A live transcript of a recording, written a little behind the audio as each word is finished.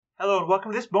Hello and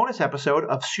welcome to this bonus episode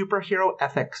of Superhero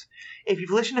Ethics. If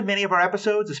you've listened to many of our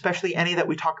episodes, especially any that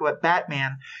we talk about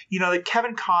Batman, you know that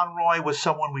Kevin Conroy was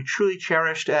someone we truly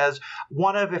cherished as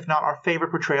one of, if not our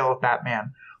favorite portrayal of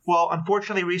Batman. Well,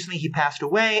 unfortunately, recently he passed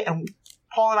away, and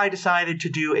Paul and I decided to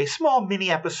do a small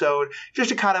mini episode just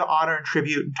to kind of honor and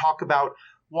tribute and talk about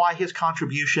why his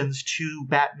contributions to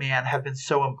Batman have been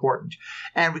so important.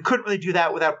 And we couldn't really do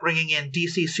that without bringing in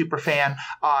DC superfan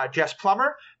Jess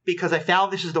Plummer, because I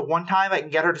found this is the one time I can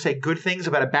get her to say good things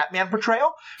about a Batman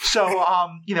portrayal. So,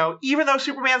 even though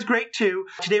Superman's great too,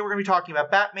 today we're going to be talking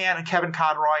about Batman and Kevin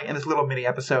Conroy in this little mini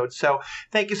episode. So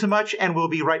thank you so much, and we'll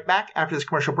be right back after this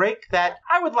commercial break that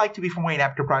I would like to be from Wayne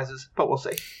Enterprises, but we'll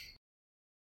see.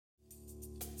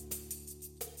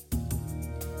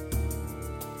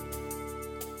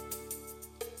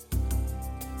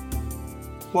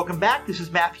 Welcome back. This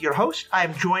is Matthew, your host. I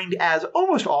am joined, as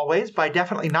almost always, by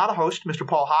definitely not a host, Mr.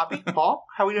 Paul Hoppy. Paul,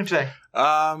 how are we doing today?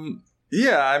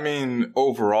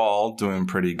 Overall, doing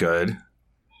pretty good.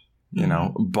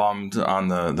 Bummed on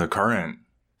the current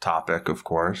topic, of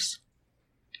course.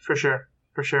 For sure.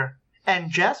 And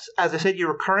Jess, as I said,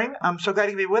 you're recurring. I'm so glad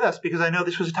you can be with us because I know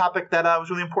this was a topic that was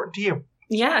really important to you.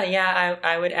 Yeah,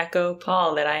 I would echo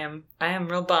Paul that I am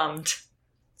real bummed.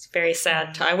 It's very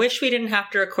sad. I wish we didn't have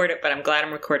to record it, but I'm glad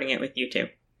I'm recording it with you too.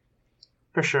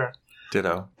 For sure.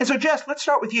 Ditto. And so, Jess, let's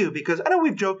start with you, because I know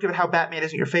we've joked about how Batman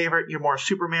isn't your favorite. You're more a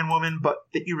Superman woman, but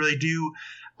that you really do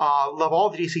love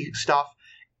all the DC stuff.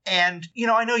 And,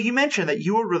 I know you mentioned that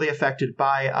you were really affected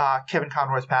by Kevin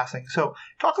Conroy's passing. So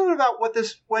talk a little bit about what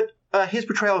his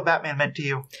portrayal of Batman meant to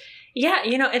you. Yeah,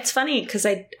 it's funny because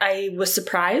I was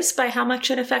surprised by how much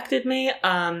it affected me.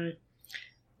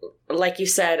 Like you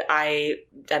said, I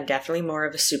am definitely more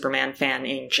of a Superman fan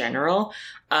in general.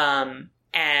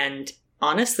 And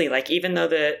honestly, even though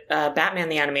the Batman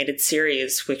the Animated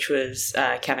Series, which was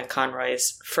Kevin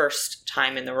Conroy's first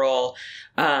time in the role,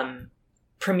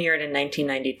 premiered in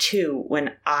 1992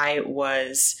 when I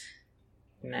was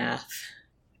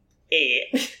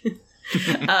 8.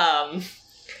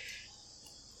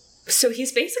 So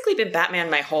he's basically been Batman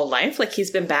my whole life.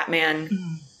 He's been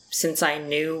Batman since I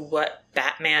knew what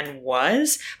Batman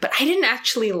was, but I didn't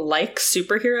actually like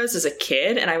superheroes as a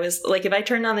kid. And I was if I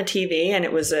turned on the TV and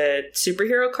it was a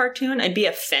superhero cartoon, I'd be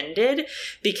offended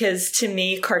because to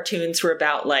me, cartoons were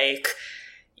about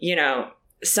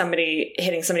somebody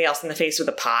hitting somebody else in the face with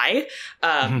a pie,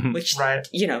 which, right.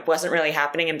 Wasn't really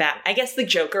happening in Batman. I guess the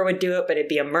Joker would do it, but it'd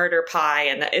be a murder pie,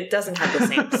 and it doesn't have the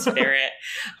same spirit.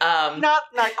 Not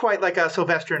quite like a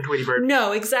Sylvester and Tweety Bird.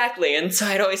 No, exactly. And so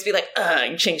I'd always be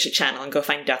and change the channel and go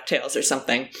find DuckTales or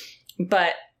something.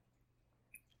 But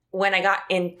when I got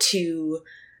into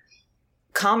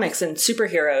comics and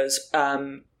superheroes,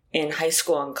 in high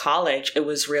school and college, it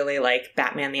was really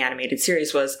Batman the Animated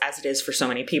Series was, as it is for so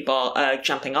many people, a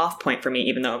jumping off point for me,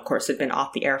 even though, of course, it had been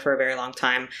off the air for a very long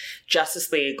time.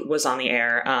 Justice League was on the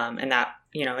air, and that,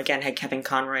 again, had Kevin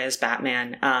Conroy as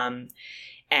Batman.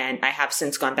 And I have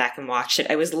since gone back and watched it.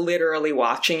 I was literally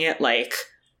watching it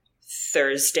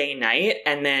Thursday night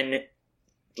and then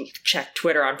checked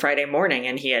Twitter on Friday morning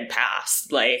and he had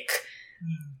passed.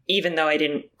 Even though I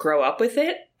didn't grow up with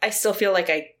it, I still feel like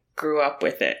I grew up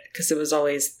with it because it was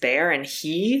always there and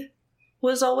he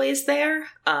was always there.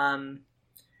 I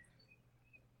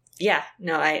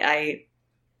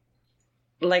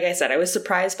like I said, I was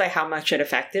surprised by how much it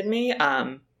affected me.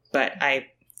 But I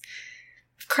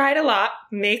cried a lot,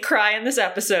 may cry in this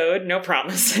episode, no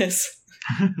promises.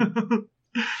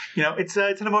 It's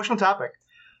an emotional topic.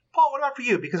 Paul, what about for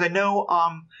you? Because I know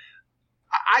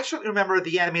I certainly remember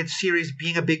the animated series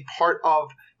being a big part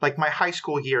of my high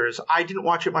school years. I didn't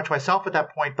watch it much myself at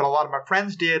that point, but a lot of my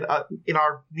friends did. In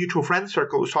our mutual friends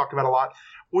circle, it was talked about a lot.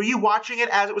 Were you watching it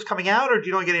as it was coming out, or did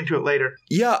you only get into it later?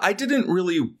 Yeah, I didn't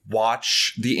really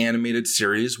watch the animated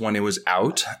series when it was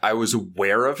out. I was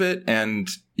aware of it, and,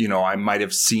 I might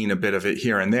have seen a bit of it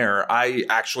here and there. I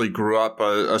actually grew up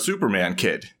a Superman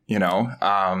kid,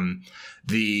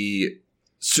 The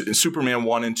Superman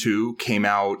 1 and 2 came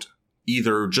out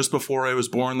either just before I was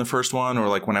born, the first one, or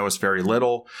when I was very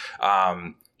little.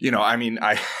 I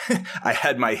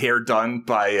had my hair done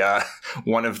by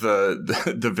one of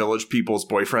the village people's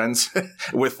boyfriends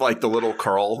with the little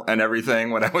curl and everything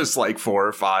when I was 4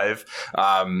 or 5.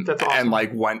 That's awesome.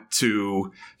 And went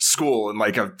to school in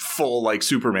a full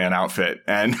Superman outfit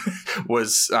and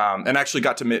was and actually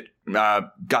got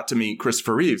to meet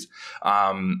Christopher Reeves.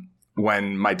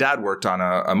 when my dad worked on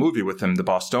a movie with him, The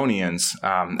Bostonians,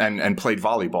 and played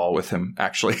volleyball with him,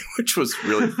 actually, which was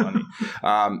really funny.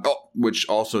 Which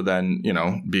also then,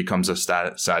 becomes a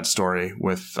sad story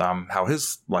with how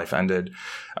his life ended,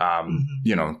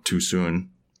 too soon.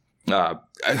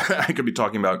 I could be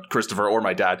talking about Christopher or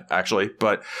my dad, actually,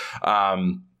 but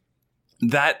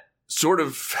that sort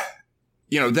of,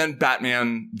 then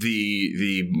Batman,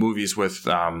 the movies with,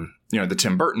 the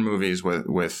Tim Burton movies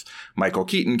with Michael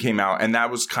Keaton came out, and that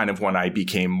was kind of when I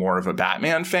became more of a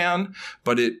Batman fan.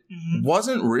 But it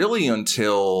wasn't really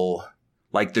until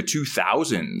like the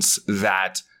 2000s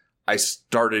that I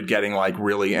started getting like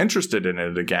really interested in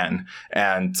it again.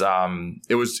 And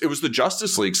it was the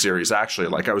Justice League series, actually.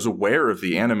 Like, I was aware of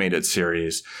the animated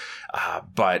series,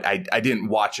 but I didn't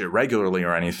watch it regularly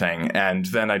or anything. And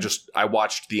then I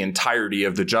watched the entirety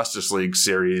of the Justice League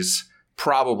series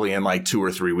probably in like 2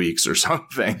 or 3 weeks or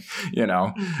something,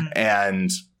 and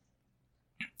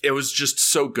it was just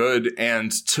so good.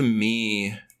 And to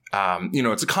me,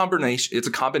 it's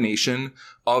a combination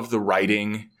of the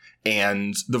writing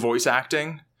and the voice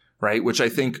acting, right? Which I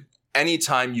think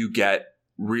anytime you get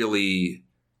really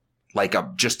like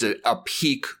a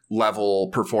peak level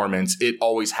performance, it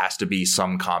always has to be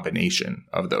some combination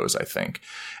of those, I think.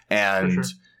 And for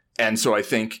sure. And so I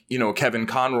think, Kevin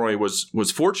Conroy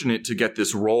was fortunate to get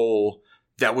this role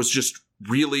that was just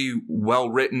really well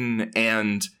written.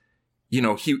 And,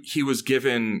 he was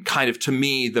given kind of, to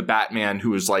me, the Batman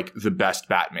who is like the best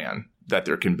Batman that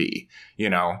there can be,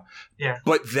 Yeah.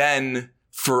 But then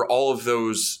for all of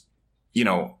those,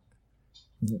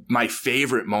 my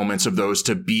favorite moments of those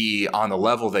to be on the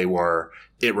level they were,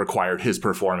 it required his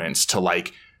performance to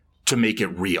make it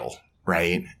real.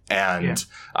 Right. And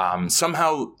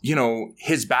somehow,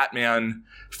 his Batman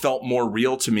felt more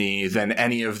real to me than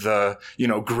any of the,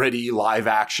 gritty live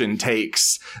action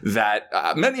takes that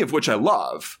many of which I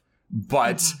love.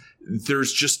 But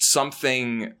there's just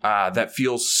something that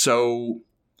feels so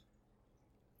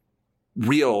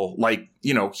real, like,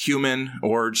 human,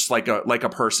 or just like a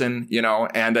person,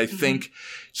 and I think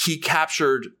he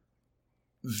captured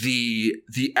the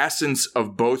essence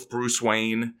of both Bruce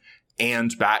Wayne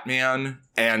and Batman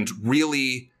and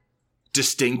really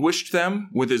distinguished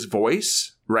them with his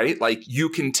voice, right? Like, you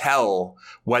can tell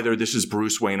whether this is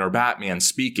Bruce Wayne or Batman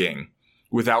speaking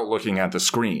without looking at the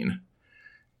screen.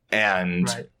 And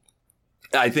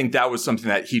I think that was something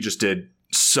that he just did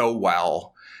so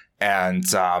well. And,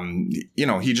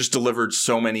 he just delivered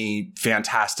so many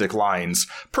fantastic lines,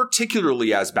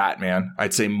 particularly as Batman,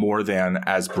 I'd say more than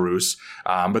as Bruce.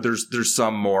 But there's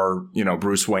some more,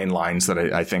 Bruce Wayne lines that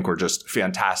I think were just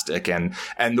fantastic. And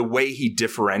the way he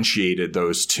differentiated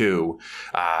those two,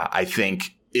 I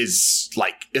think is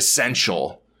like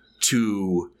essential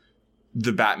to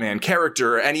the Batman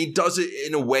character. And he does it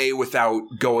in a way without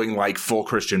going like full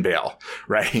Christian Bale,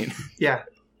 right? Yeah.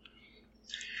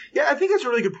 Yeah, I think that's a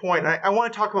really good point. I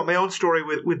want to talk about my own story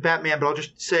with Batman, but I'll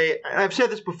just say, and I've said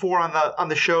this before on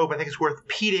the show, but I think it's worth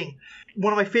repeating.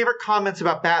 One of my favorite comments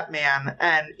about Batman,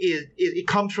 and it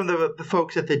comes from the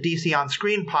folks at the DC On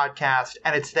Screen podcast,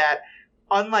 and it's that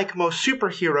unlike most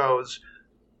superheroes,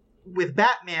 with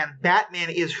Batman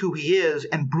is who he is,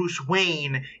 and Bruce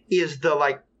Wayne is the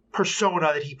like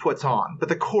persona that he puts on, but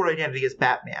the core identity is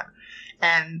Batman.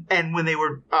 And when they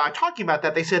were talking about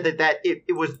that, they said that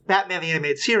it was Batman the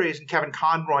Animated Series and Kevin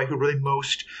Conroy who really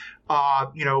most,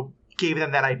 gave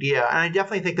them that idea. And I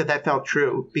definitely think that felt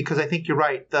true, because I think you're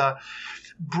right.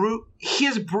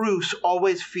 His Bruce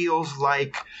always feels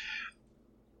like,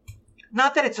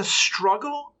 not that it's a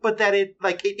struggle, but that and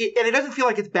it doesn't feel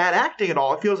like it's bad acting at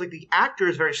all. It feels like the actor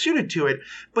is very suited to it,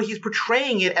 but he's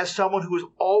portraying it as someone who is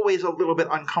always a little bit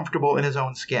uncomfortable in his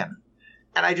own skin.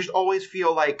 And I just always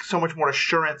feel like so much more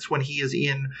assurance when he is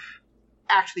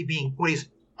when he's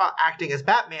acting as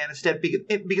Batman instead, because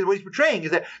what he's portraying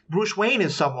is that Bruce Wayne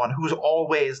is someone who's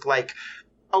always like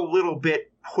a little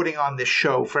bit putting on this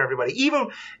show for everybody. Even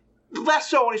less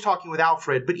so when he's talking with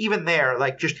Alfred, but even there,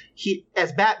 like, just he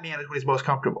as Batman is when he's most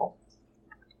comfortable.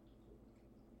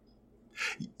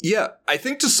 Yeah, I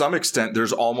think to some extent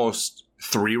there's almost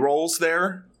 3 roles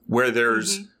there, where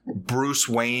there's Bruce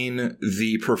Wayne,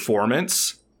 the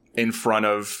performance in front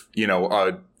of,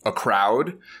 a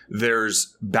crowd.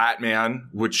 There's Batman,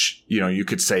 which, you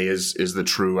could say is the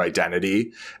true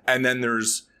identity. And then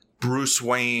there's Bruce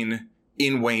Wayne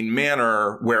in Wayne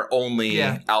Manor, where only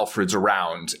Alfred's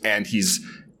around. And he's,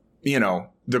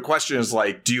 the question is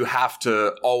like, do you have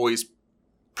to always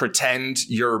pretend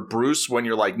you're Bruce when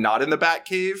you're like not in the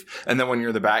Batcave, and then when you're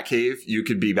in the Batcave you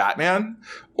could be Batman?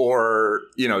 Or,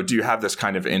 do you have this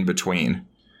kind of in between?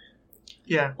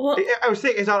 Yeah. Well, I was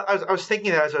thinking that as I was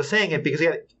saying it, because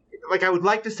I would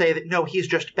like to say that no, he's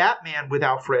just Batman with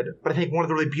Alfred, but I think one of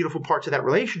the really beautiful parts of that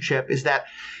relationship is that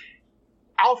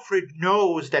Alfred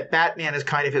knows that Batman is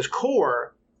kind of his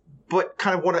core, but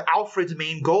kind of one of Alfred's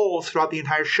main goals throughout the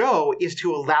entire show is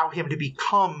to allow him to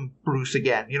become Bruce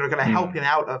again. Going to help him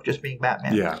out of just being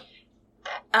Batman. Yeah.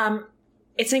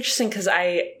 It's interesting because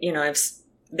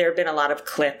there have been a lot of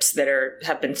clips that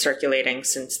have been circulating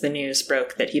since the news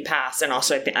broke that he passed, and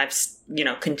also I've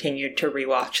continued to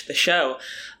rewatch the show,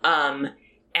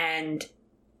 and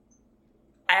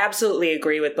I absolutely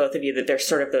agree with both of you that there's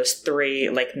sort of those three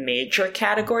major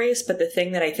categories. But the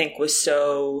thing that I think was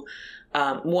so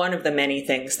one of the many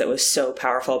things that was so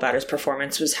powerful about his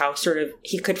performance was how sort of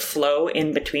he could flow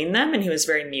in between them, and he was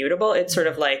very mutable. It's sort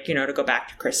of like, to go back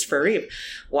to Christopher Reeve,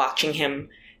 watching him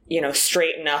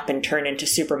straighten up and turn into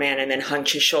Superman and then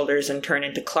hunch his shoulders and turn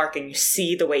into Clark. And you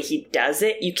see the way he does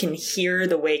it. You can hear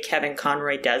the way Kevin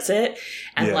Conroy does it.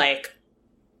 And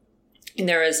and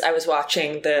I was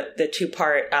watching the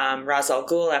 2-part Ra's al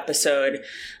Ghul episode.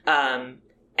 And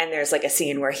there's a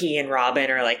scene where he and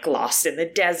Robin are lost in the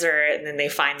desert, and then they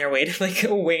find their way to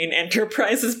a Wayne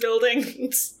Enterprises building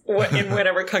in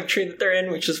whatever country that they're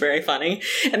in, which is very funny.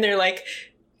 And they're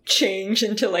change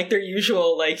into their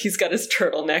usual, he's got his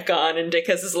turtleneck on and Dick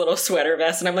has his little sweater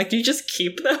vest, and I'm do you just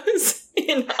keep those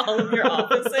in all of your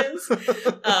offices?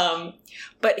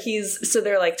 But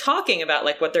they're talking about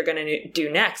what they're gonna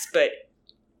do next, but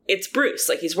it's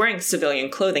Bruce. He's wearing civilian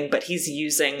clothing, but he's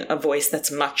using a voice that's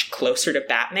much closer to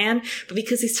Batman. But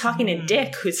because he's talking to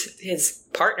Dick, who's his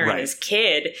partner and his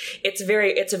kid, it's a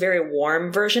very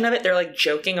warm version of it. They're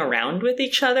joking around with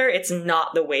each other. It's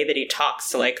not the way that he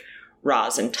talks to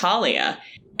Roz and Talia.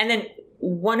 And then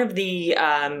one of the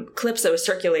clips that was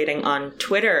circulating on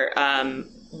Twitter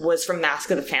was from Mask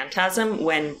of the Phantasm,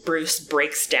 when Bruce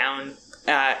breaks down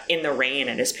in the rain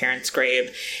at his parents'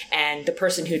 grave. And the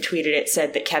person who tweeted it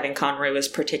said that Kevin Conroy was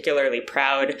particularly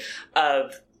proud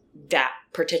of that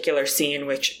particular scene,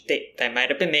 which they might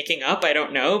have been making up, I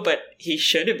don't know, but he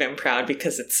should have been proud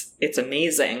because it's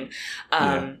amazing.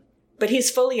 But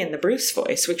he's fully in the Bruce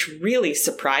voice, which really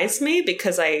surprised me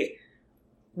because I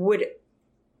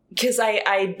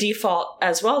default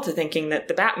as well to thinking that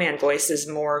the Batman voice is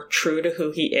more true to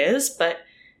who he is, but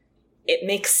it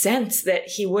makes sense that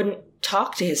he wouldn't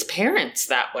talk to his parents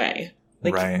that way.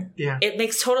 Right. Yeah. It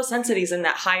makes total sense that he's in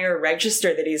that higher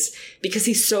register, because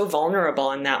he's so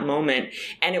vulnerable in that moment.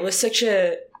 And it's such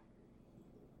a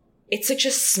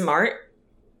smart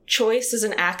choice as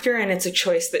an actor, and it's a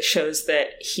choice that shows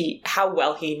that how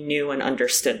well he knew and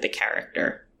understood the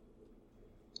character.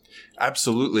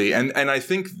 Absolutely. And I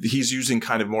think he's using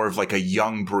kind of more of a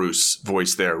young Bruce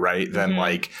voice there, right? Than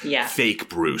fake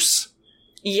Bruce.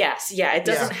 Yes. Yeah. It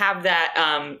doesn't have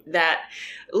that, that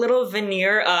little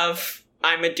veneer of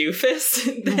I'm a doofus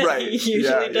that he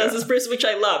usually does as Bruce, which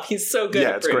I love. He's so good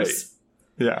at Bruce. It's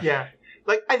great. Yeah.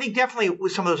 Yeah. I think definitely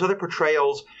with some of those other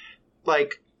portrayals,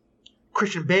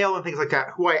 Christian Bale and things like that,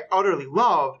 who I utterly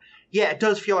love, it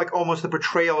does feel almost the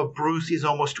portrayal of Bruce is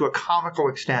almost to a comical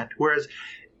extent. Whereas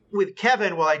with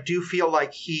Kevin, while I do feel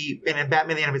he, and in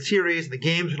Batman the Animated Series and the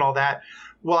games and all that,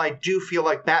 while I do feel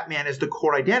Batman is the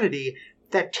core identity,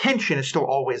 that tension is still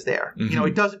always there. Mm-hmm.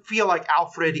 It doesn't feel like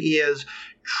Alfred is,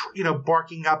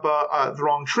 barking up the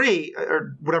wrong tree,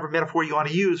 or whatever metaphor you want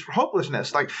to use for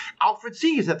hopelessness. Alfred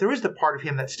sees that there is the part of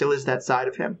him that still is that side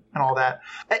of him and all that.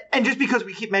 And just because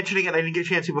we keep mentioning it, I didn't get a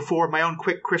chance to before, my own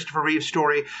quick Christopher Reeve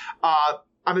story,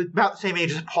 I'm about the same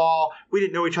age as Paul. We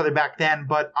didn't know each other back then,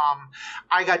 but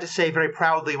I got to say very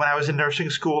proudly when I was in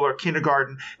nursing school or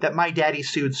kindergarten that my daddy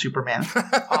sued Superman.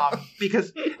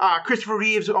 Because Christopher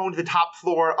Reeves owned the top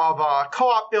floor of a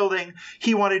co-op building.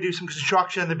 He wanted to do some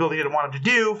construction the building didn't want him to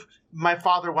do. My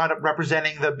father wound up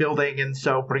representing the building, and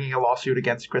so bringing a lawsuit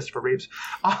against Christopher Reeves.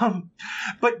 So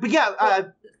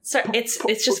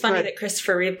it's just funny that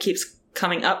Christopher Reeve keeps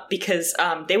coming up because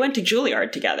they went to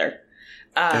Juilliard together.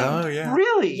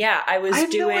 Really? Yeah, I had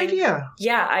no idea.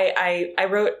 Yeah, I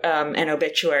wrote an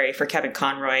obituary for Kevin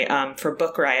Conroy for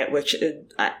Book Riot, which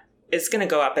is going to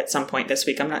go up at some point this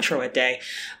week. I'm not sure what day.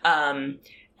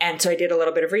 And so I did a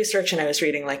little bit of research, and I was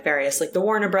reading various the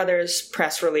Warner Brothers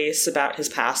press release about his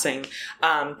passing.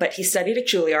 But he studied at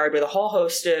Juilliard with a whole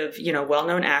host of,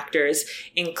 well-known actors,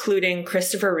 including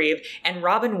Christopher Reeve and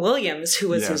Robin Williams, who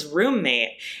was his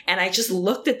roommate. And I just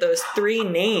looked at those three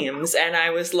names, and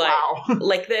I was wow.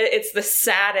 It's the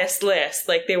saddest list.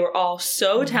 They were all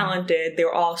so talented. They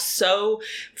were all so,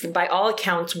 by all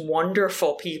accounts,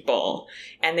 wonderful people.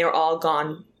 And they were all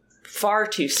gone far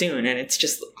too soon. And it's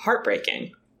just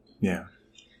heartbreaking. Yeah.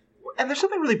 And there's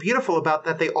something really beautiful about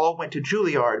that they all went to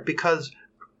Juilliard, because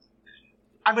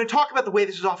I'm going to talk about the way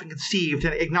this is often conceived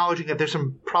and acknowledging that there's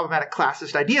some problematic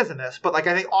classist ideas in this. But like,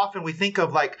 I think often we think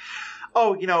of like,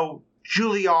 oh, you know,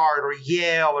 Juilliard or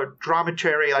Yale or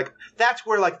Dramaturgy, like that's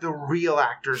where like the real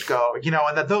actors go, you know,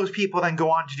 and that those people then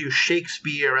go on to do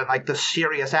Shakespeare and like the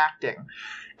serious acting.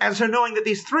 And so knowing that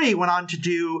these three went on to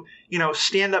do, you know,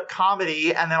 stand-up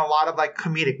comedy and then a lot of like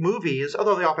comedic movies,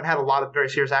 although they often had a lot of very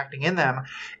serious acting in them.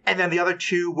 And then the other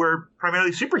two were primarily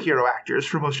superhero actors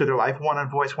for most of their life, one on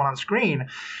voice, one on screen.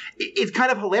 It's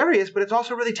kind of hilarious, but it's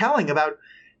also really telling about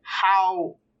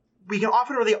how we can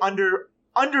often really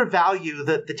undervalue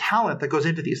the talent that goes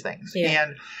into these things. Yeah.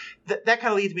 And that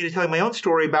kind of leads me to telling my own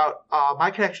story about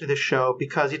my connection to this show,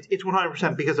 because it's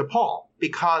 100% because of Paul.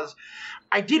 Because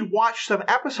I did watch some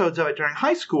episodes of it during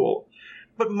high school,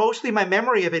 but mostly my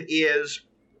memory of it is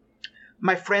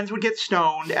my friends would get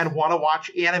stoned and want to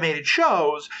watch animated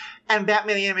shows, and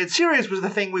Batman the Animated Series was the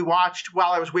thing we watched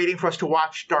while I was waiting for us to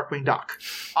watch Darkwing Duck,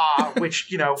 which,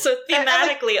 you know... So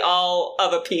thematically all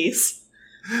of a piece.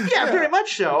 Yeah, very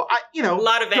much so. A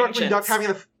lot of vengeance. Darkwing Duck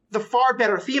having the far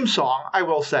better theme song, I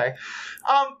will say.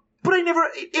 But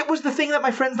it was the thing that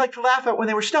my friends liked to laugh at when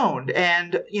they were stoned.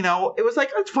 And, you know, it was like,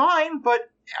 it's fine, but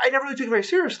I never really took it very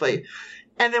seriously.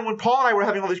 And then when Paul and I were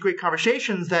having all these great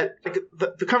conversations that, like,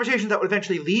 the conversations that would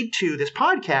eventually lead to this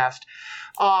podcast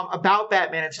about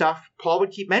Batman and stuff, Paul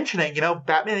would keep mentioning, you know,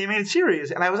 Batman the Animated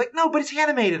Series. And I was like, no, but it's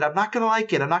animated. I'm not going to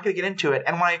like it. I'm not going to get into it.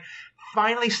 And when I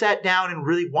finally sat down and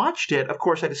really watched it, of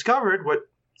course, I discovered what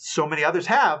so many others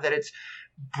have, that it's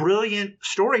brilliant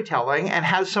storytelling and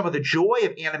has some of the joy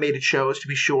of animated shows, to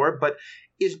be sure, but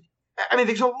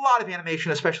there's a lot of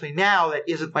animation, especially now, that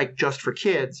isn't like just for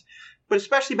kids, but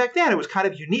especially back then it was kind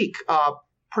of unique,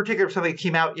 particularly if something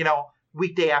came out, you know,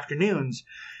 weekday afternoons.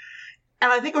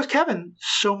 And I think it was Kevin,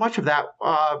 so much of that,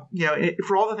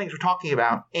 for all the things we're talking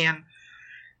about. And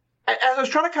as I was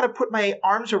trying to kind of put my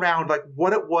arms around like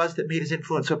what it was that made his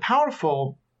influence so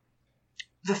powerful,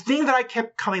 the thing that I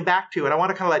kept coming back to, and I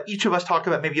want to kind of let each of us talk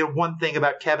about maybe one thing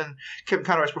about Kevin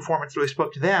Conroy's performance that really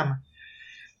spoke to them.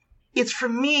 For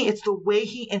me, it's the way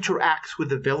he interacts with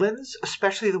the villains,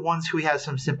 especially the ones who he has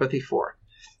some sympathy for.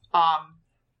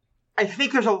 I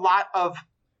think there's a lot of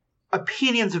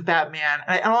opinions of Batman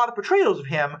and a lot of portrayals of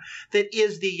him that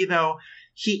is the, you know,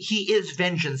 he is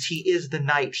vengeance. He is the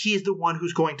knight. He's the one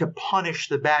who's going to punish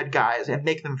the bad guys and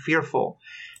make them fearful.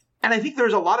 And I think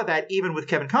there's a lot of that even with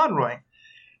Kevin Conroy.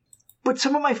 But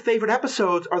some of my favorite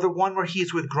episodes are the one where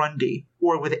he's with Grundy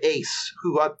or with Ace,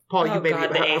 who, Paul, you maybe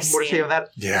have more to say on that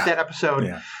episode.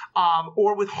 Yeah.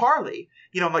 Or with Harley,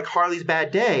 you know, like Harley's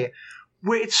Bad Day,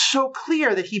 where it's so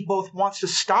clear that he both wants to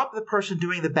stop the person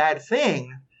doing the bad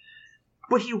thing,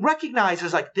 but he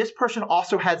recognizes, like, this person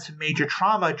also had some major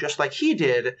trauma just like he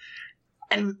did.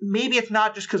 And maybe it's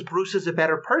not just because Bruce is a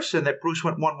better person that Bruce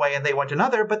went one way and they went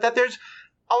another, but that there's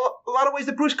a lot of ways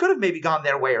that Bruce could have maybe gone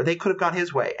their way, or they could have gone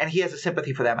his way, and he has a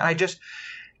sympathy for them. And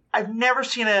I've never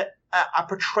seen a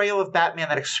portrayal of Batman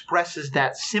that expresses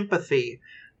that sympathy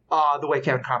the way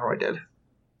Kevin Conroy did.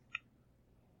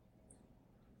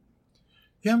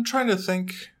 Yeah, I'm trying to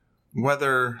think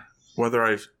whether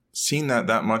I've seen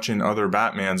that much in other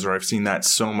Batmans, or I've seen that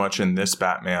so much in this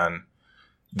Batman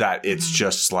that it's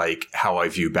just like how I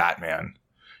view Batman,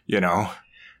 you know?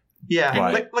 Yeah,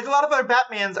 but, like a lot of other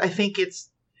Batmans, I think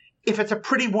if it's a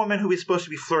pretty woman who he's supposed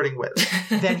to be flirting with,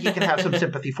 then he can have some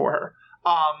sympathy for her.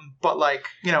 But like,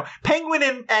 you know,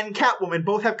 Penguin and Catwoman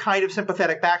both have kind of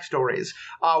sympathetic backstories.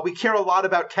 We care a lot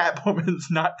about Catwoman's,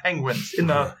 not Penguins, in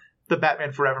the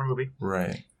Batman Forever movie.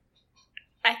 Right.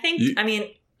 I think,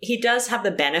 he does have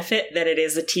the benefit that it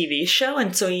is a TV show,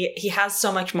 and so he has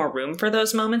so much more room for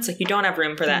those moments. Like, you don't have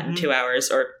room for that in 2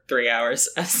 hours or 3 hours,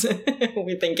 as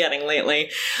we've been getting lately.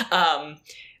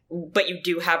 But you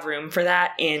do have room for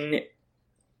that in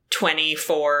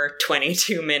 24,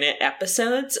 22-minute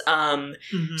episodes. So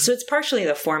it's partially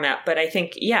the format, but I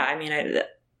think,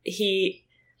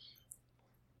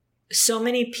 so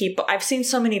many people, I've seen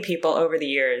so many people over the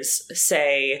years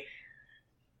say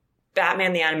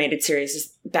Batman the Animated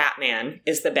Series Batman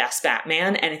is the best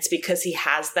Batman, and it's because he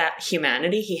has that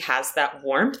humanity, he has that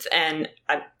warmth, and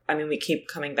we keep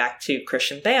coming back to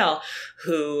Christian Bale,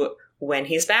 who, when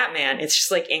he's Batman, it's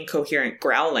just like incoherent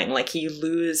growling. Like,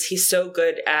 he's so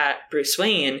good at Bruce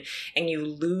Wayne, and you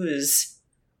lose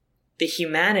the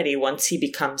humanity once he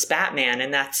becomes Batman,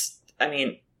 and that's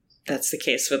the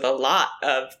case with a lot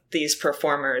of these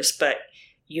performers, but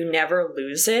you never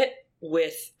lose it.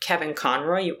 With Kevin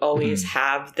Conroy, you always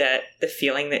have the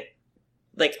feeling that,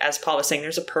 like, as Paul was saying,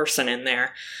 there's a person in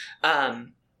there.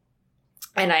 And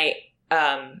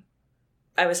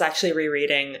I was actually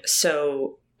rereading.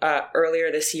 So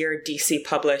earlier this year, DC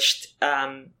published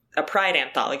a Pride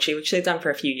anthology, which they've done for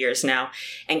a few years now.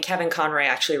 And Kevin Conroy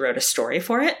actually wrote a story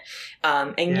for it.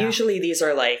 Usually these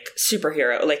are like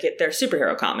superhero, they're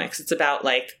superhero comics. It's about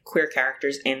like queer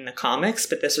characters in the comics,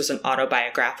 but this was an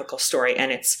autobiographical story,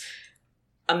 and it's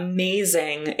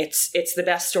amazing. It's the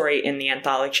best story in the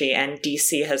anthology, and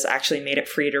DC has actually made it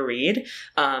free to read.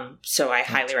 So I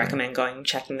highly recommend going and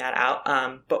checking that out.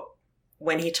 But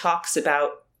when he talks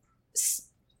about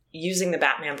using the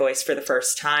Batman voice for the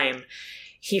first time,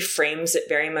 he frames it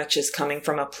very much as coming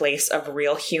from a place of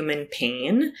real human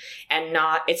pain, and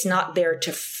it's not there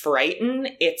to frighten.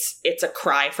 It's a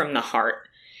cry from the heart.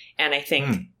 And I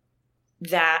think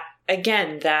that,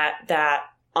 again, that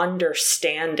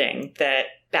understanding that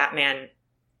Batman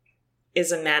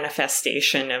is a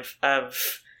manifestation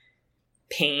of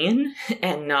pain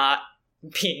and not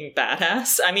being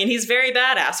badass. I mean, he's very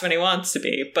badass when he wants to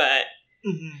be, but...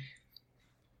 Mm-hmm.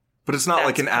 But it's not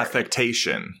like an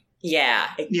affectation. Yeah.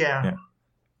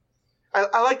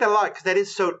 I like that a lot, because that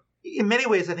is so... In many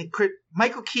ways, I think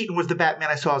Michael Keaton was the Batman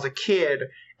I saw as a kid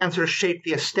and sort of shaped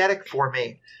the aesthetic for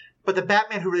me. But the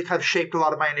Batman who really kind of shaped a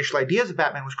lot of my initial ideas of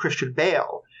Batman was Christian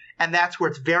Bale. And that's where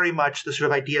it's very much the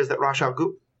sort of ideas that Ra's al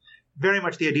Ghul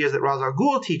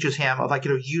teaches him of, like,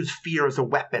 use fear as a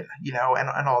weapon,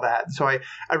 and all that. And so I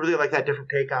really like that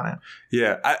different take on it.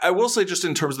 Yeah, I will say, just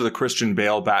in terms of the Christian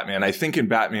Bale Batman, I think in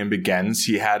Batman Begins,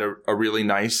 he had a really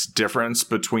nice difference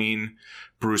between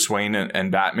Bruce Wayne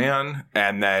and Batman.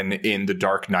 And then in The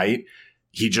Dark Knight,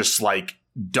 he just like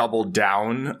doubled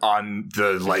down on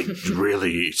the like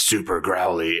really super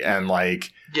growly and like,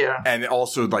 and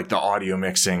also like the audio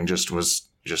mixing was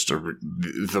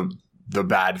the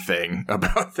bad thing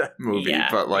about that movie.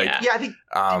 But like, I think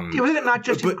wasn't it not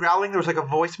just him growling? There was like a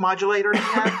voice modulator he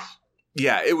had.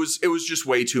 Yeah, it was just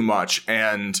way too much.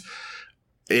 And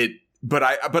but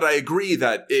I agree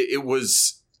that it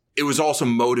was also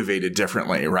motivated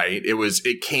differently, right?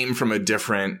 It came from a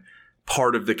different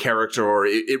part of the character, or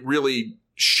it really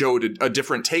showed a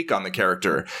different take on the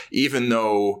character, even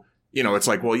though, it's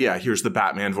like, well, yeah, here's the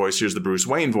Batman voice, here's the Bruce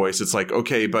Wayne voice. It's like,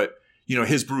 okay, but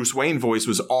his Bruce Wayne voice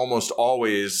was not almost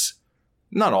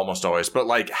always, but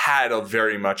like had a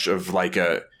very much of like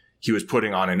he was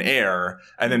putting on an air.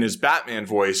 And then his Batman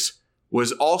voice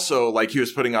was also like he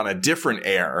was putting on a different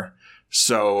air.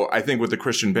 So I think with the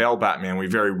Christian Bale Batman, we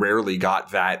very rarely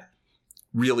got that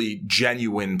really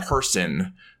genuine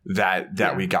person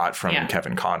that we got from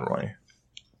Kevin Conroy.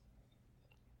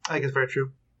 I think it's very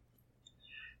true.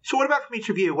 So what about from each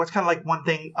of you? What's kind of like one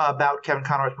thing about Kevin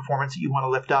Conroy's performance that you want to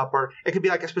lift up? Or it could be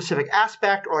like a specific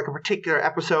aspect or like a particular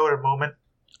episode or moment.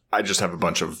 I just have a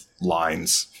bunch of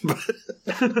lines.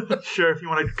 Sure, if you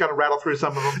want to kind of rattle through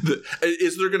some of them.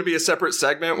 Is there going to be a separate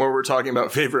segment where we're talking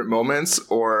about favorite moments,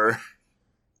 or...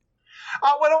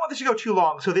 Well, I don't want this to go too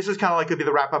long, so this is kind of like going to be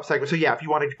the wrap-up segment. So yeah, if you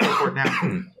want to go for it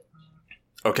now.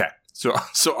 Okay, so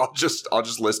I'll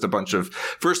just list a bunch of...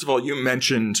 First of all, you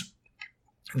mentioned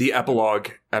the epilogue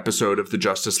episode of the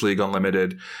Justice League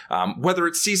Unlimited. Whether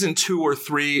it's season 2 or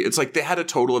 3, it's like they had a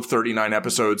total of 39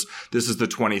 episodes. This is the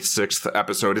 26th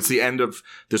episode. It's the end of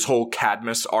this whole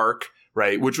Cadmus arc,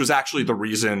 right? Which was actually the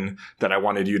reason that I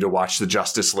wanted you to watch the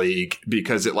Justice League,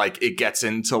 because it gets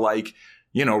into like,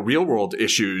 real world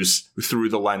issues through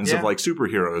the lens of like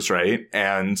superheroes, right?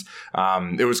 And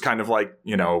it was kind of like,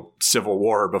 Civil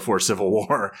War before Civil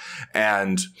War.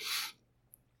 And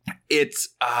it's,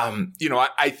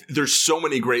 there's so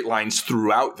many great lines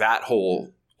throughout that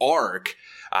whole arc,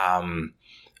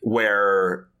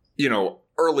 where,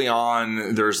 early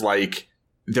on there's like,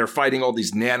 they're fighting all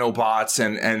these nanobots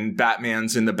and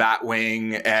Batman's in the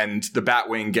Batwing, and the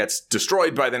Batwing gets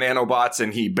destroyed by the nanobots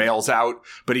and he bails out,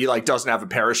 but he like doesn't have a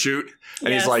parachute.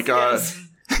 And he's like,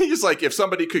 he's like, if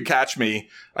somebody could catch me,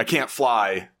 I can't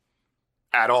fly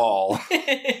at all.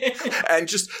 And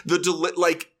just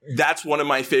that's one of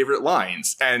my favorite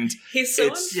lines. And he's so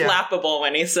unflappable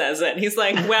when he says it. He's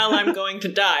like, well, I'm going to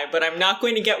die, but I'm not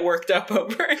going to get worked up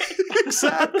over it.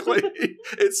 Exactly.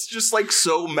 It's just like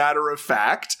so matter of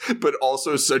fact, but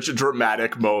also such a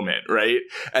dramatic moment, right?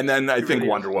 And then I think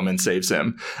Wonder Woman saves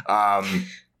him.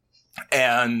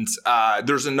 And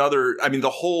there's another, the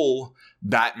whole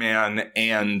Batman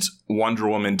and Wonder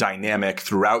Woman dynamic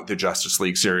throughout the Justice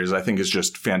League series, I think, is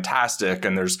just fantastic.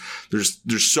 And there's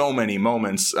so many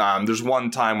moments. There's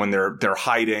one time when they're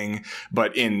hiding,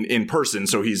 but in person.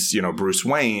 So he's, Bruce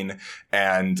Wayne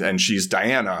and she's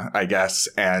Diana, I guess.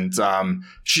 And,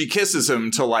 she kisses him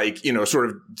to like,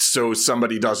 sort of so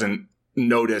somebody doesn't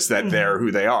notice that they're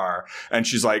who they are. And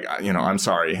she's like, I'm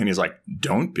sorry. And he's like,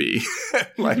 don't be.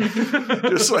 Like,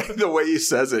 just like the way he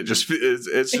says it,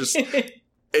 it's just,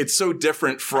 it's so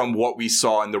different from what we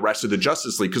saw in the rest of the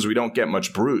Justice League, because we don't get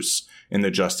much Bruce in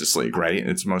the Justice League, right?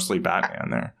 It's mostly Batman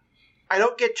there. I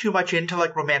don't get too much into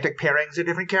like romantic pairings of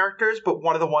different characters, but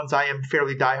one of the ones I am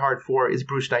fairly diehard for is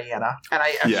Bruce Diana.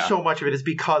 And so much of it is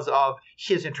because of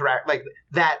his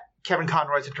Kevin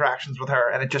Conroy's interactions with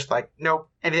her, and it just like, nope.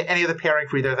 Any other pairing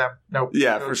for either of them, nope.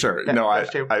 Yeah, for sure. No,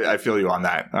 I feel you on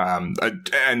that.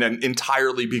 And then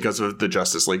entirely because of the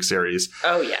Justice League series.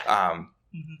 Oh, yeah.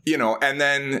 And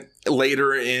then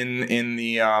later in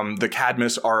the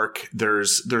Cadmus arc,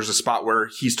 there's a spot where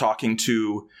he's talking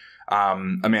to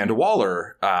Amanda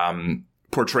Waller,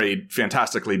 portrayed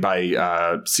fantastically by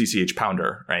CCH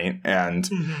Pounder, right? And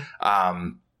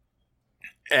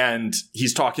and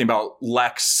he's talking about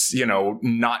Lex,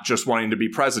 not just wanting to be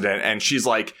president. And she's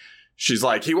like,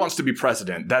 he wants to be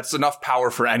president. That's enough power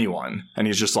for anyone. And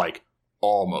he's just like,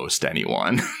 almost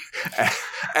anyone.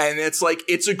 And it's like,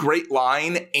 it's a great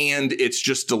line, and it's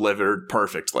just delivered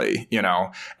perfectly,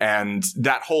 and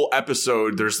that whole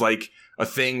episode, there's like a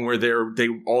thing where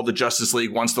all the Justice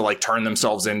League wants to like turn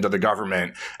themselves into the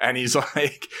government, and he's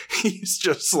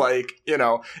just like,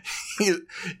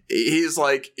 he's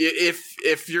like,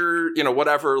 if you're,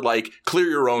 whatever, like, clear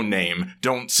your own name,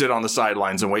 don't sit on the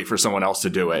sidelines and wait for someone else to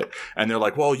do it. And they're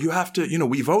like, well, you have to,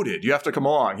 we voted, you have to come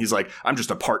along. He's like, I'm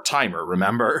just a part-timer,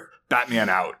 remember? Batman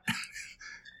out.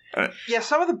 Yeah,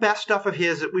 some of the best stuff of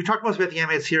his, we talked most about the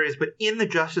animated series, but in the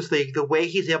Justice League, the way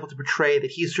he's able to portray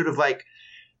that he's sort of like,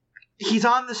 he's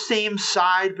on the same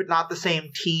side, but not the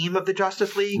same team of the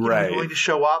Justice League. Right. He's willing to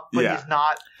show up, but he's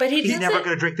not. But he's never going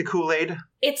to drink the Kool-Aid.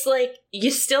 It's like,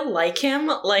 you still like him.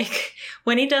 Like,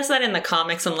 when he does that in the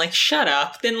comics, I'm like, shut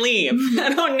up, then leave.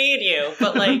 I don't need you.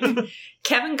 But like,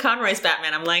 Kevin Conroy's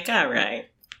Batman, I'm like, all right,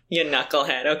 you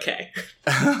knucklehead, okay.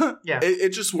 Yeah. It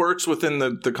just works within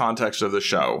the context of the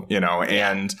show,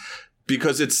 and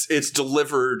because it's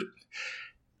delivered,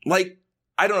 like,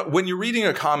 I don't know, when you're reading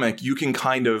a comic, you can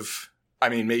kind of, I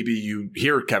mean, maybe you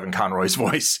hear Kevin Conroy's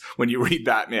voice when you read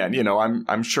Batman,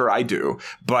 I'm sure I do,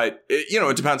 but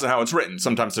it depends on how it's written.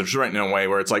 Sometimes it's written in a way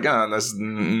where it's like, this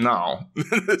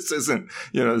isn't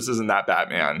that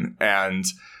Batman. And,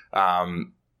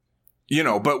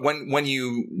 but when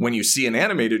you see an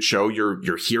animated show,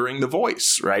 you're hearing the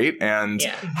voice, right? And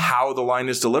how the line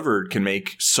is delivered can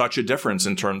make such a difference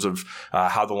in terms of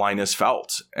how the line is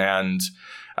felt. And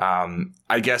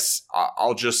I guess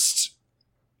I'll just,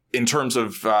 in terms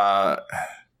of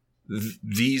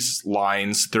these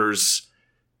lines, there's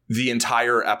the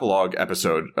entire epilogue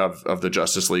episode of the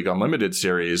Justice League Unlimited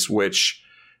series, which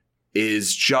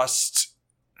is just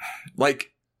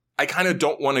like, I kind of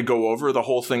don't want to go over the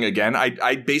whole thing again.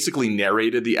 I basically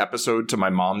narrated the episode to my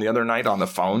mom the other night on the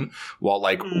phone while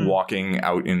walking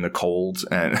out in the cold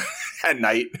and at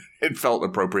night. It felt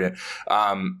appropriate.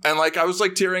 And like, I was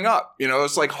like tearing up,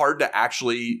 it's like hard to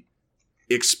actually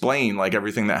explain like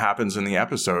everything that happens in the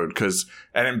episode. And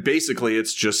then basically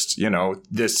it's just,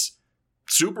 this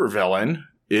supervillain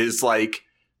is like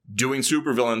doing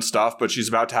supervillain stuff, but she's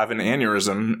about to have an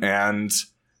aneurysm, and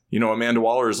Amanda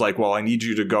Waller is like, well, I need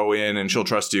you to go in and she'll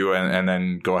trust you, and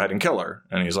then go ahead and kill her.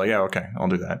 And he's like, yeah, okay, I'll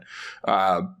do that.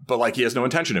 But like, he has no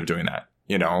intention of doing that,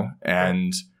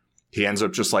 and he ends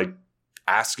up just like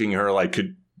asking her, like,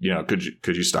 could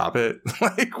you stop it?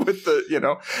 Like with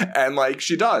the, and like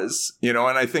she does, and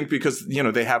I think because,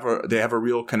 they have a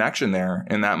real connection there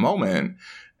in that moment.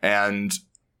 And,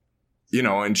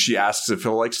 and she asks if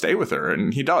he'll like stay with her,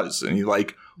 and he does. And he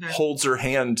like holds her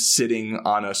hand sitting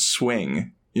on a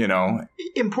swing.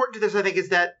 Important to this, I think, is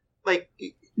that like,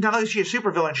 not only is she a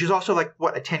supervillain, she's also like,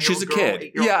 what, a 10-year-old She's a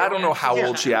kid. Girl, yeah, I don't know how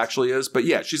old she actually is, but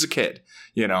yeah, she's a kid,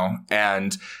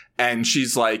 and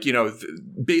she's like,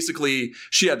 basically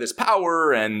she had this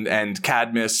power, and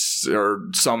Cadmus or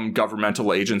some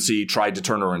governmental agency tried to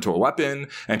turn her into a weapon.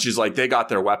 And she's like, they got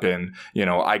their weapon.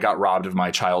 I got robbed of my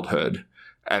childhood.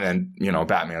 And then,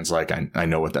 Batman's like, I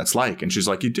know what that's like. And she's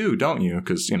like, you do, don't you?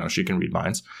 Because, she can read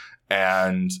minds.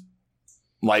 And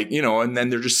like, and then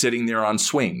they're just sitting there on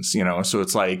swings, so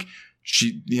it's like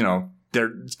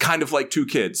they're kind of like two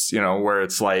kids, where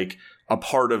it's like a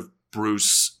part of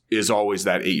Bruce is always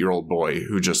that 8-year-old boy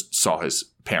who just saw his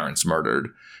parents murdered.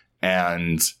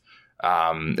 And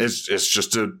it's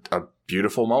just a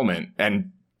beautiful moment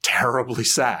and terribly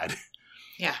sad.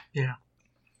 Yeah. Yeah.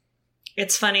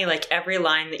 It's funny, like every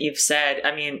line that you've said,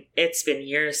 I mean, it's been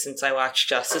years since I watched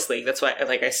Justice League. That's why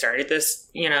I started this,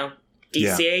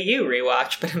 DCAU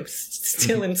rewatch, but I'm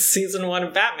still in season 1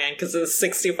 of Batman because it's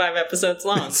 65 episodes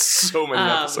long. So many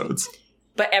episodes.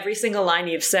 but every single line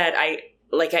you've said, I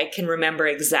can remember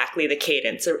exactly the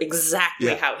cadence or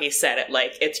exactly how he said it.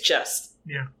 Like, it's just,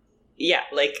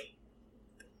 like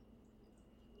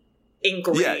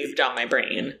engraved on my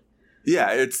brain.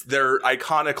 Yeah, it's their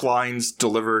iconic lines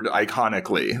delivered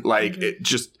iconically. Like, it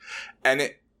just, and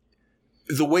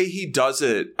the way he does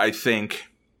it, I think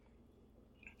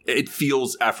it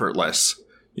feels effortless,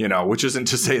 you know, which isn't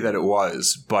to say that it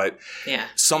was, but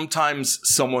sometimes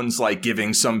someone's like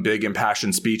giving some big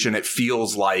impassioned speech and it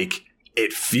feels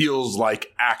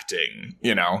like acting,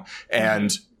 you know,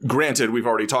 and granted, we've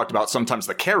already talked about sometimes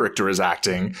the character is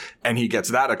acting and he gets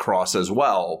that across as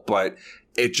well, but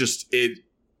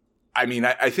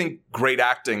I think great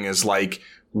acting is like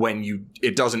when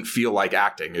it doesn't feel like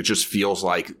acting. It just feels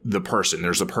like the person.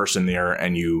 There's a person there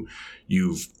and you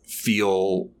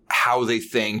feel how they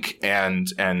think and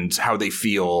how they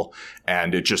feel.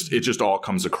 And it just all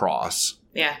comes across.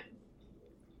 Yeah.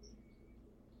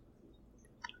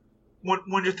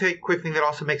 One just quick thing that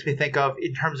also makes me think of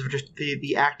in terms of just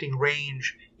the acting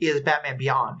range is Batman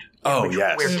Beyond.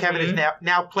 Yes. Where Kevin is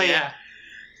now playing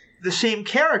the same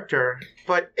character,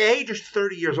 but just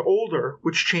 30 years older,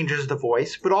 which changes the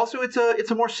voice, but also it's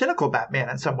a more cynical Batman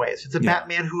in some ways. It's a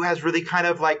Batman who has really kind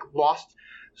of like lost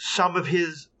some of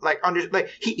his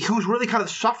who's really kind of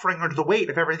suffering under the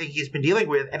weight of everything he's been dealing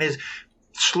with and is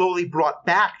slowly brought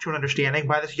back to an understanding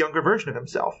by this younger version of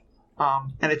himself.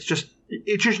 And it's just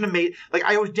an amazing. Like,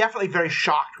 I was definitely very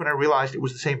shocked when I realized it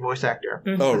was the same voice actor.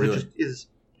 Oh, really? It just is.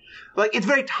 Like, it's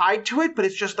very tied to it, but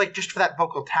it's just like just for that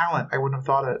vocal talent, I wouldn't have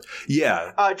thought it.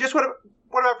 Yeah. Just what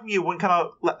about from you? One kind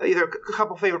of either a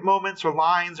couple favorite moments or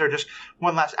lines, or just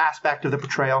one last aspect of the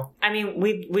portrayal. I mean,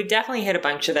 we've definitely hit a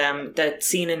bunch of them. The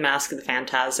scene in Mask of the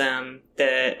Phantasm.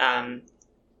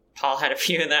 Paul had a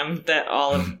few of them. That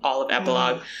all of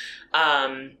Epilogue.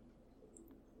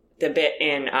 The bit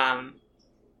in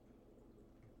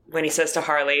when he says to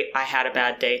Harley, "I had a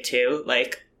bad day too."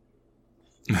 Like,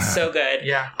 so good.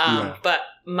 But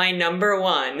my number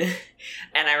one,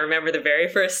 and I remember the very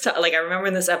first time, like I remember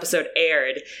when this episode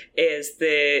aired, is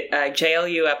the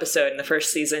JLU episode in the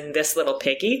first season, This Little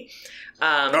Piggy,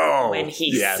 when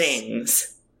he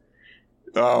sings.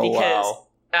 Oh,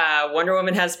 because Wonder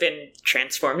Woman has been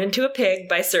transformed into a pig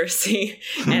by Cersei,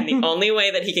 and the only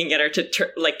way that he can get her to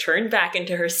turn back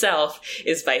into herself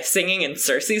is by singing in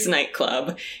Cersei's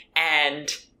nightclub. And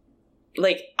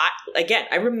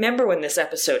I remember when this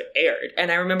episode aired,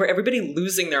 and I remember everybody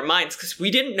losing their minds because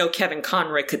we didn't know Kevin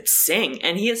Conroy could sing,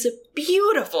 and he has a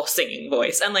beautiful singing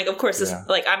voice. And of course,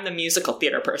 I'm the musical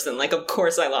theater person. Of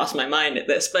course I lost my mind at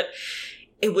this, but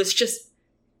it was just.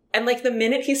 And the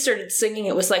minute he started singing,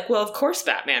 it was well, of course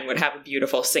Batman would have a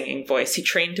beautiful singing voice. He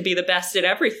trained to be the best at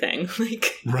everything.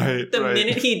 The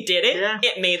minute he did it,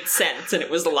 it made sense and it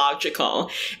was logical.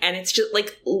 And it's just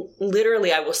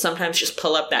literally, I will sometimes just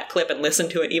pull up that clip and listen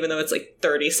to it, even though it's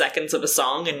 30 seconds of a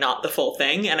song and not the full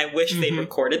thing. And I wish they'd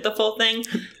recorded the full thing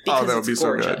because that would be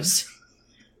gorgeous. So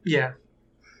good. Yeah.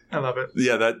 I love it.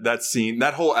 Yeah, that scene,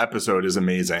 that whole episode is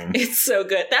amazing. It's so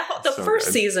good. The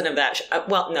first season of that,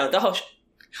 the whole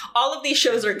all of these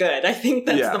shows are good. I think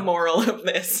that's the moral of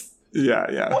this. Yeah.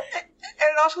 Well, and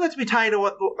it also lets me tie into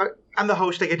what I'm the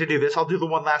host. I get to do this. I'll do the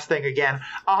one last thing again.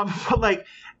 But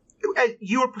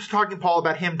you were talking, Paul,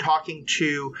 about him talking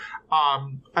to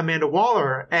Amanda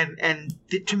Waller, and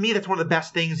to me, that's one of the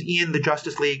best things in the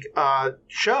Justice League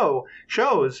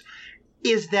shows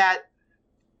is that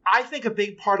I think a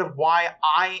big part of why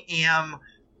I am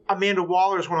Amanda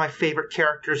Waller is one of my favorite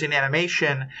characters in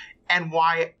animation, and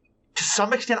why. To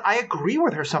some extent, I agree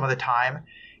with her some of the time,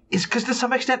 is because to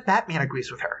some extent Batman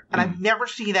agrees with her. And I've never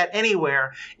seen that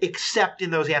anywhere except in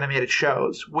those animated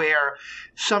shows where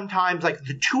sometimes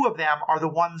the two of them are the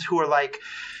ones who are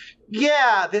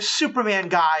this Superman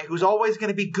guy who's always going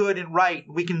to be good and right.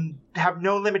 We can have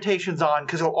no limitations on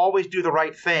because he'll always do the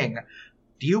right thing.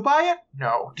 Do you buy it?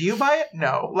 No. Do you buy it?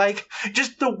 No.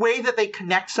 Just the way that they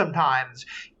connect sometimes,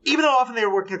 even though often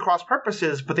they're working across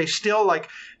purposes, but they still,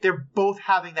 they're both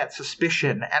having that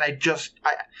suspicion. And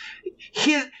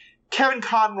Kevin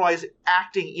Conroy's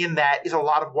acting in that is a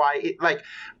lot of why,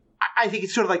 I think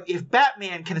it's sort of if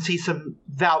Batman can see some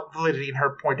validity in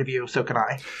her point of view, so can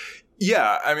I.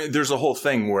 Yeah, I mean, there's a whole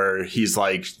thing where he's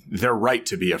they're right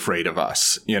to be afraid of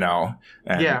us, you know?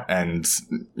 And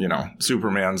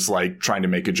Superman's trying to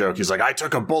make a joke. He's I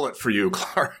took a bullet for you,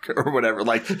 Clark, or whatever.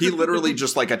 He literally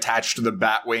just attached the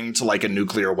Batwing to a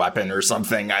nuclear weapon or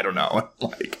something. I don't know.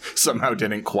 Somehow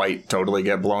didn't quite totally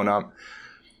get blown up.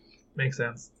 Makes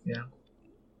sense. Yeah.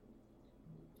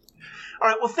 All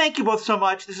right. Well, thank you both so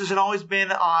much. This has always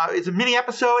been it's a mini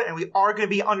episode, and we are going to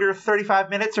be under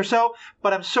 35 minutes or so.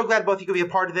 But I'm so glad both of you could be a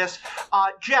part of this.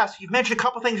 Jess, you've mentioned a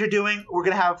couple things you're doing. We're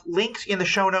going to have links in the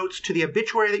show notes to the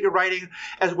obituary that you're writing,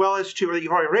 as well as to that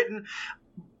you've already written.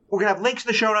 We're going to have links in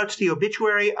the show notes to the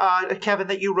obituary, Kevin,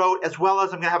 that you wrote, as well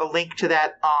as I'm going to have a link to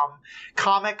that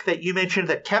comic that you mentioned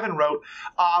that Kevin wrote.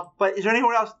 But is there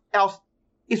anyone else?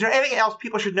 Is there anything else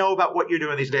people should know about what you're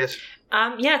doing these days?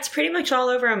 Yeah, it's pretty much all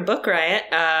over on Book Riot.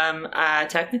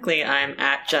 Technically, I'm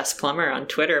at Jess Plummer on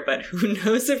Twitter, but who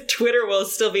knows if Twitter will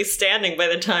still be standing by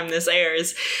the time this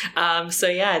airs. So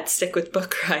yeah, stick with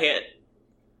Book Riot.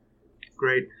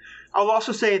 Great. I'll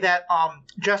also say that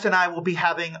Jess and I will be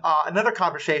having another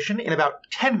conversation in about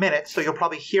 10 minutes, so you'll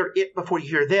probably hear it before you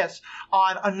hear this,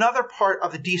 on another part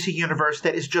of the DC universe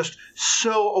that is just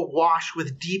so awash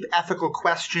with deep ethical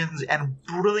questions and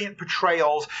brilliant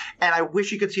portrayals, and I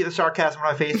wish you could see the sarcasm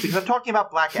on my face because I'm talking about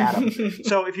Black Adam.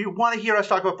 So if you want to hear us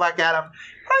talk about Black Adam,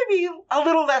 probably be a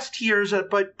little less tears,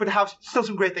 but have still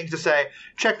some great things to say.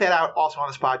 Check that out also on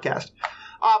this podcast.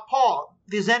 Paul,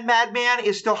 the Zen Madman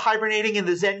is still hibernating in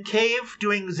the Zen cave,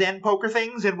 doing Zen poker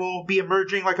things, and will be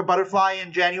emerging like a butterfly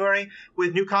in January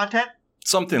with new content?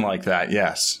 Something like that,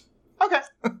 yes. Okay,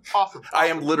 awesome. I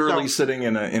am literally sitting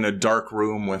in a dark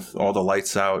room with all the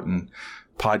lights out and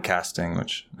podcasting,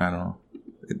 which, I don't know.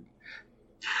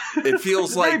 It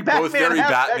feels like both very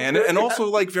Batman and also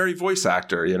like very voice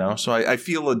actor, you know? So I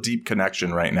feel a deep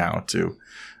connection right now, too.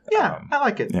 Yeah, I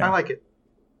like it. Yeah. I like it.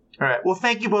 All right. Well,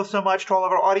 thank you both so much to all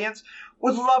of our audience.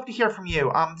 Would love to hear from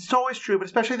you. It's always true, but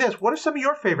especially this. What are some of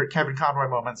your favorite Kevin Conroy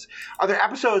moments? Are there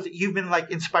episodes that you've been like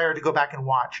inspired to go back and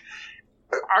watch?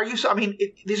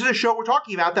 This is a show we're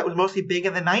talking about that was mostly big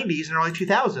in the 90s and early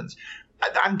 2000s.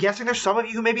 I'm guessing there's some of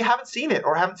you who maybe haven't seen it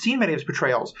or haven't seen many of his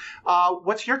portrayals.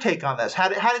 What's your take on this? How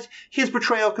does his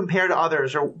portrayal compare to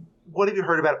others, or what have you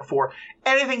heard about it before?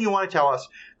 Anything you want to tell us,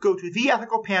 go to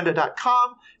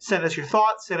theethicalpanda.com. Send us your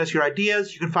thoughts. Send us your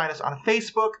ideas. You can find us on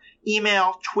Facebook,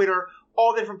 email, Twitter,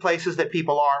 all the different places that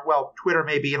people are. Well, Twitter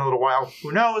may be in a little while.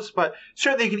 Who knows? But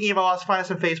certainly you can email us, find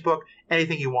us on Facebook,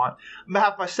 anything you want. On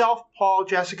behalf of myself, Paul,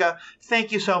 Jessica,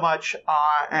 thank you so much.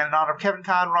 And in honor of Kevin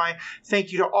Conroy,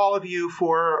 thank you to all of you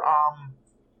for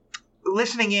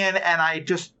listening in. And I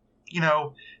just,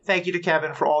 thank you to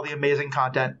Kevin for all the amazing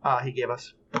content he gave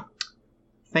us.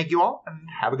 Thank you all, and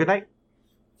have a good night.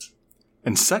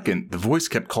 And second, the voice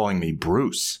kept calling me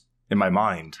Bruce. In my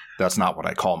mind, that's not what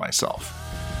I call myself.